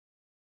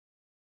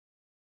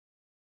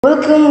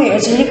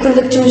is relief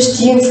collectors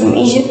team from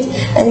Egypt,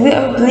 and we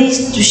are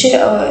pleased to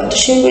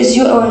share with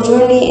you our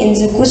journey in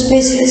the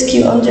CoSpace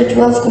Rescue Under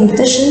 12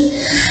 competition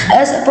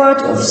as a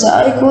part of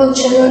the 𝗖𝗄𝗁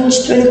Challenge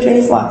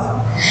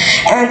 2025.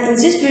 And in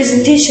this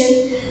presentation,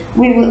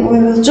 we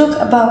will talk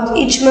about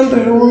each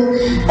member role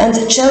and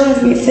the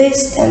challenge we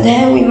faced and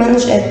how we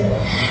managed it,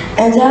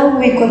 and how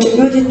we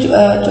contributed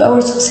to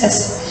our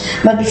success.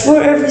 But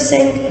before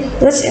everything,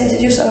 let's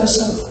introduce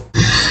ourselves.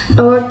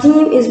 Our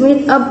team is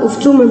made up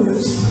of two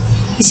members.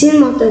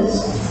 Hussein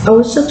Mu'taz,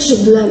 our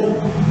strategy planner,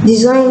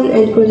 design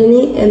and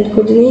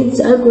coordinate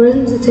the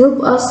algorithms that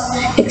help us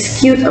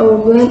execute our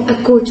plan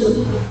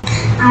accurately.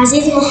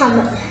 Aziz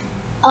Muhammad,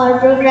 our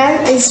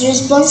program is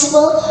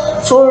responsible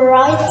for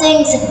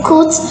writing the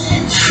codes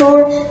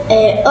for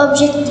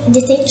object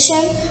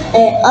detection,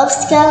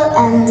 obstacle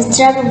and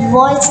trap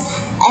avoids,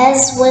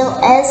 as well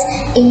as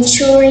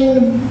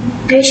ensuring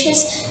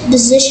precise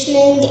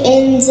positioning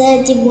in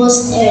the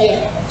deposit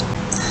area.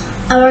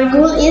 Our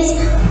goal is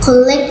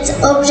collect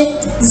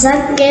object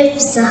that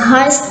gives the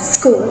highest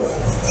score,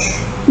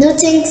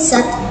 noting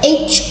that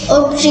each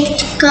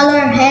object color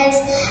has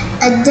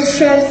a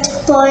different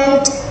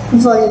point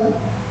volume.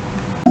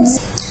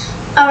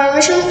 Our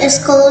mission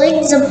is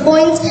collect the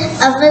points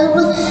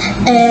available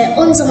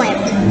on the map,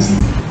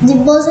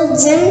 deposit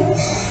them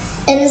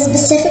in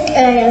specific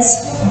areas,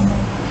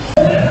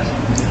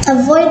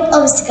 avoid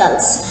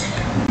obstacles,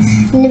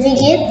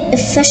 navigate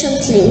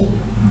efficiently,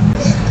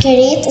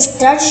 create a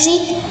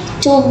strategy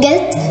to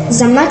get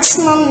the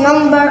maximum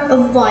number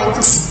of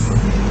points,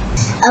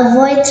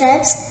 avoid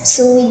traps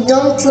so we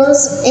don't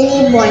lose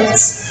any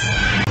points.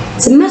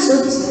 The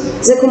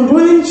methods, the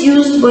components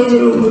used by the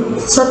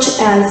robot, such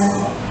as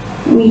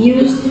we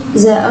used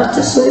the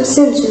ultrasonic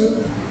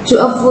sensor to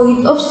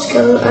avoid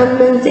obstacles and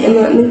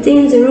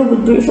maintain the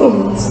robot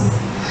performance,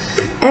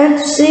 and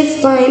to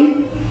save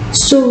time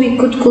so we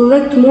could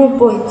collect more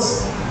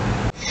points.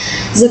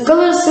 The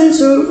color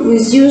sensor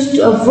was used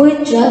to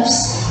avoid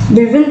traps,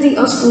 preventing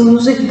us from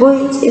losing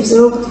points if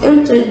the robot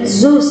entered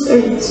those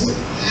areas,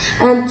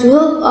 and to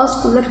help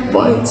us collect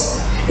points.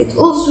 It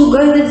also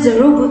guided the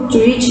robot to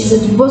reach the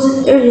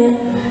deposit area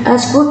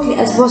as quickly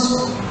as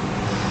possible.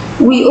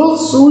 We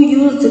also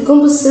used the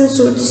compass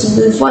sensor to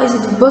simplify the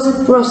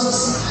deposit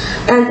process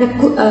and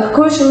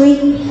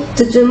accurately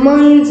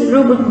determine the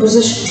robot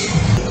position.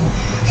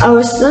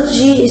 Our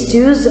strategy is to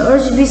use the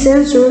RGB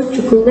sensor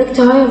to collect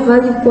higher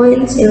value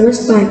points in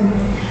less time.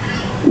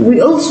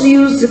 We also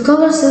use the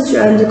color sensor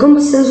and the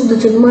compass sensor to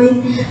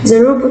determine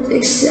the robot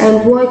X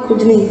and Y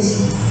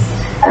coordinates.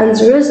 And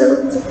the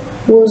result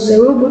was the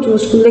robot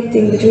was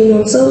collecting between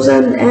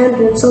 1000 and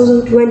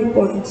 1020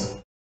 points.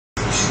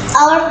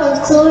 Our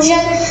conclusion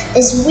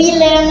is we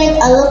learned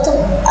a lot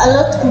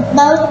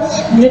about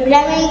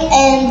programming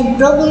and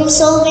problem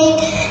solving,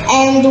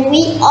 and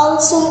we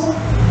also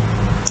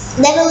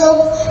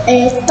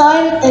developed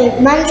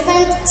time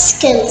management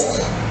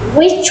skills,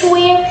 which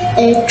were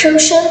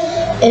crucial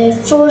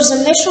for the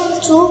mission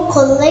to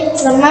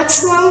collect the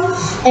maximum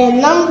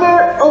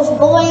number of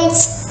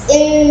points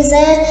in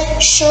the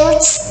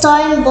shortest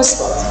time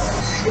possible.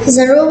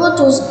 The robot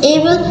was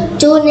able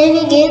to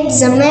navigate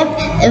the map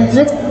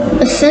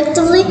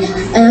effectively,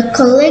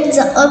 collect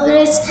the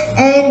objects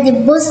and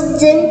deposit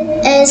them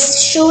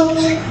as shown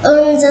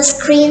on the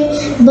screen.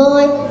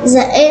 By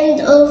the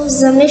end of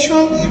the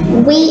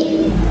mission,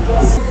 we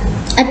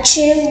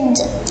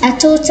achieved a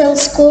total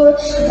score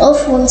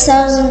of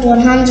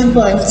 1100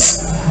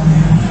 points.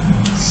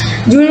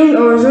 During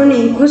our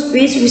journey in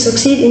CoSpace, we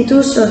succeed in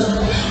two strategies.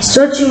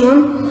 Strategy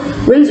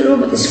 1, when the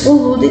robot is full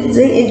loaded,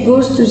 then it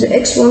goes to the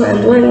X1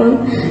 and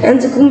Y1,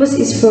 and the compass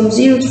is from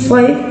 0 to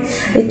 5,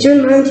 it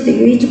turns 90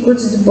 degrees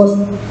towards the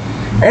deposit.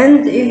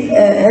 And if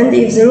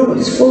the robot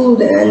is full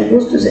loaded and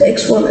goes to the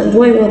X1 and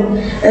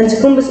Y1, and the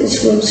compass is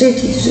from 300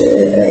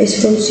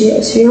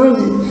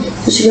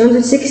 to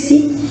 360,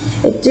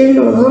 it turns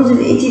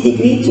 180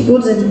 degrees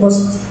towards the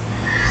deposit.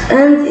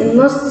 And in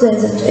the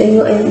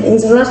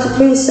last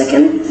 20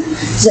 seconds,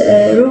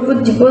 the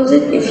robot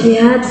deposit if he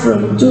had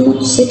from 2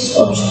 to 6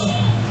 objects.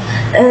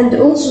 And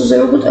also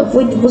the robot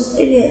avoid deposit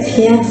area if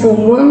he had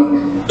from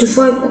 1 to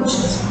 5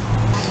 objects.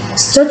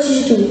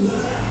 Strategy 2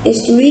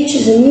 is to reach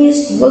the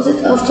nearest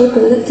deposit after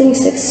collecting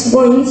 6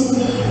 points.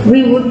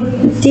 We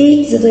would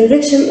take the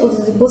direction of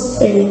the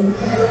deposit area,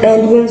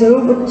 and when the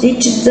robot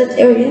reaches that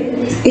area,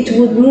 it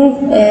would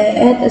move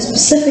at a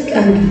specific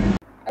angle.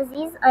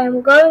 Aziz, I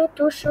am going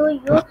to show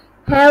you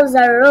how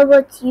the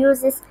robot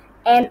uses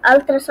an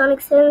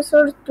ultrasonic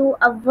sensor to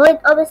avoid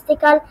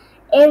obstacles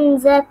in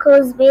the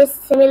CoSpace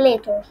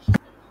simulator.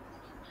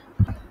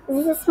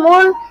 This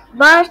small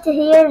part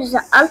here,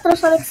 the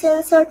ultrasonic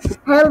sensor,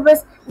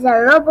 helps the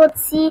robot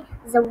see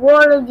the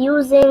world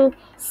using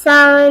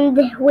sound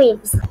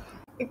waves.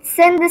 It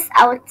sends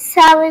out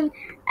sound,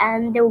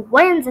 and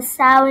when the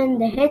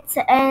sound hits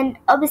an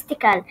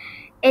obstacle,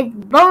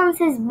 it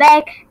bounces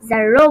back. The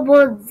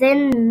robot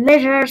then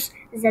measures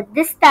the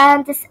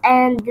distance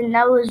and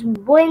knows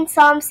when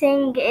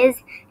something is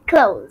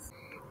close.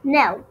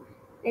 Now,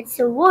 Let's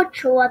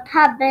watch what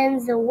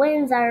happens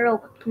when the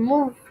robot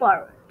moves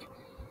forward.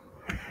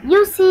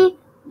 You see,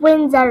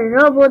 when the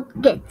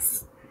robot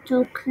gets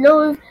too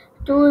close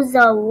to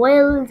the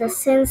wheel, the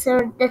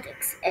sensor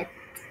detects it.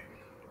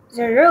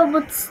 The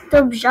robot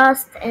stops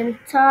just in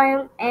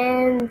time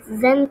and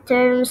then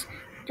turns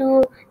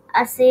to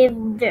a safe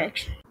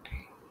direction.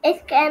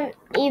 It can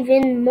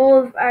even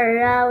move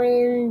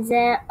around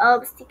the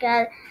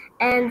obstacle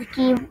and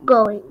keep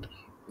going.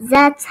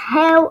 That's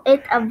how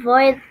it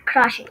avoids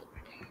crashing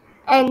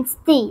and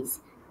stays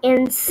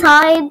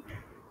inside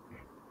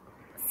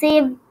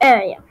safe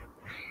area.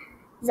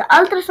 The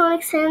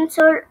ultrasonic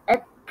sensor is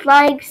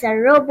like the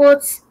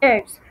robot's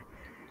ears.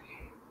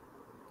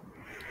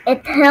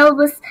 It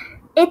helps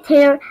it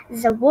hear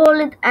the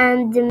world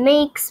and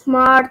make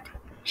smart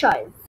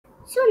choices.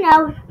 So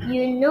now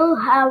you know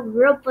how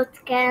robots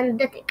can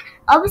detect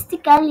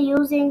obstacles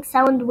using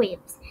sound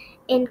waves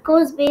in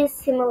CoSpace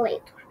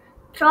Simulator.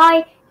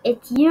 Try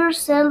it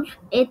yourself.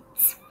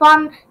 It's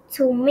fun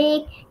to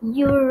make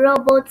your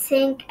robot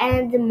think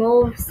and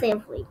move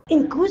safely.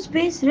 In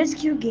CoSpace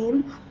Rescue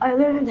game, I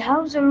learned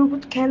how the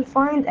robot can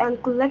find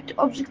and collect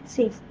objects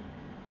safely.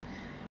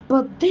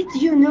 But did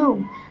you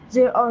know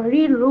there are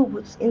real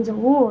robots in the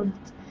world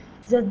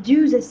that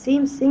do the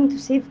same thing to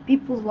save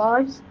people's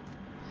lives?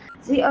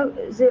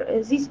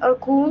 These are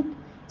called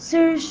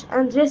search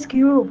and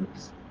rescue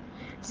robots.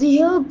 They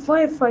help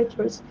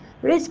firefighters,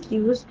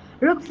 rescuers,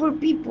 look for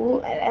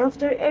people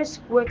after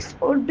earthquakes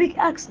or big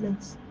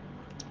accidents.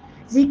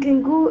 They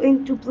can go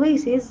into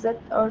places that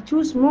are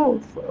too small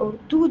or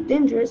too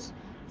dangerous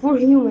for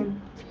humans.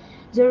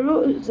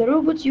 The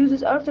robot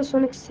uses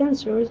ultrasonic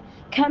sensors,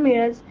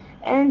 cameras,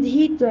 and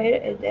heat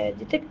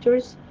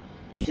detectors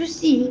to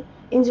see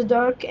in the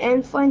dark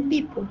and find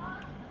people.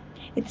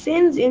 It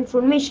sends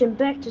information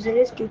back to the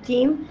rescue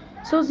team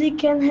so they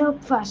can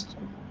help faster.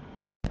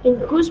 In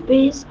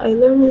CoSpace, I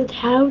learned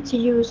how to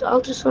use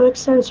ultrasonic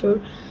sensor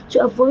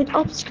to avoid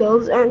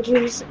obstacles and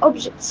reach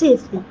objects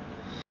safely.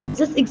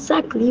 That's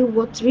exactly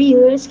what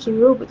real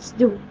rescue robots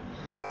do.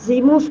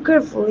 They move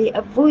carefully,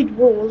 avoid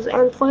walls,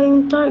 and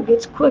find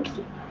targets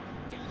quickly.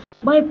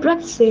 By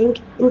practicing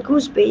in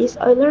CoSpace,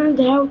 I learned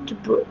how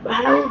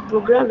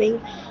programming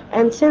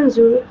and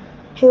sensor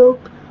help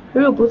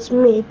robots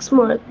make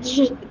smart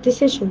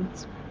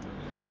decisions.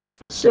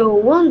 So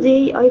one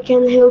day I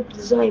can help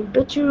design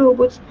better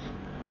robots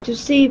to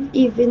save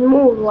even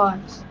more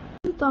lives.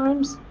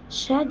 Sometimes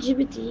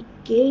ChatGPT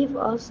gave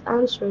us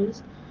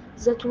answers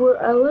that were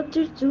a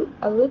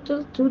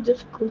little too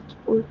difficult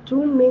or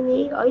too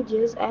many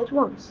ideas at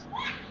once.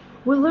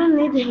 We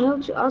learned how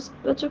to ask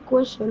better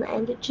questions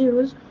and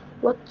choose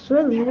what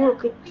really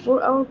worked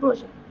for our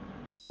project.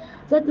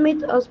 That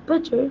made us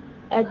better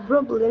at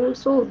problem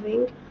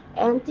solving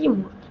and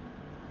teamwork.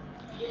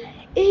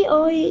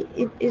 AI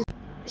is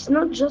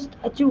not just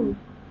a tool,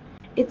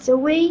 it's a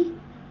way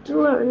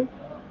to learn,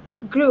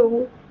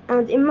 grow,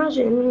 and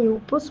imagine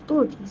new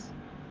possibilities.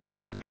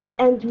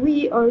 And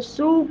we are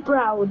so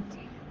proud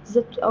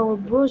that our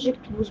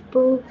project was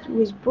built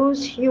with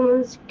both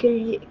humans'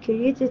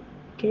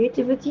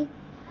 creativity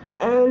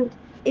and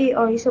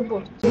AI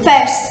support.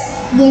 First,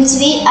 don't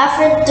be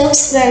afraid to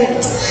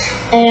experiment,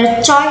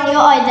 try new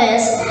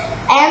ideas,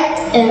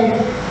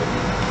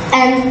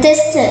 and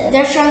test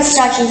different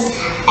strategies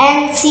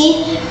and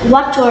see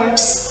what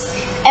works.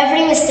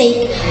 Every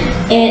mistake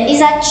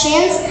is a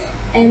chance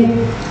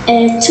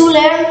to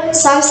learn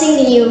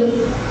something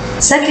new.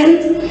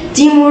 Second,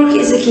 teamwork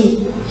is the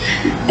key.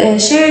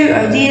 Share your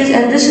ideas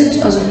and listen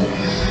to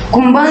others.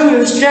 Combine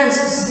your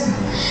strengths.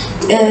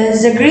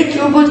 The great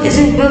robot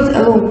isn't built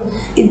alone,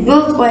 it's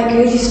built by a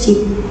creative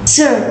team.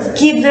 Third,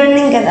 keep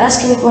learning and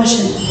asking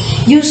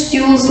questions. Use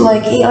tools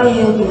like AI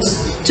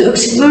helpers to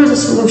explore the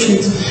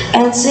solutions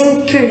and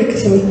think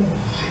critically.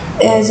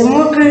 The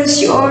more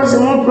curious you are, the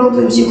more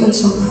problems you can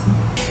solve.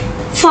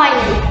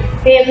 Finally,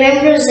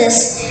 remember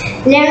this.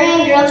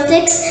 Learning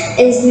robotics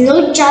is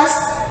not just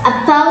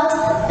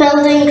about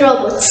building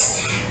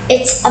robots.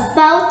 It's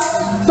about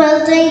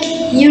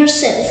building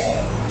yourself.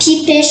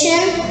 Be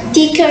patient,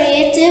 be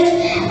creative,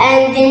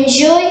 and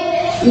enjoy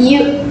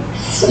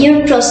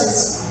your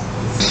process.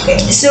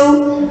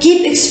 So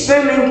keep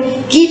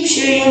experimenting, keep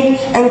sharing,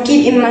 and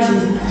keep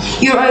imagining.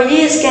 Your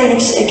ideas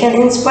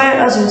can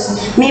inspire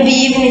others, maybe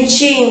even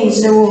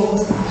change the world.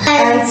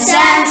 And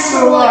thanks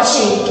for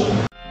watching.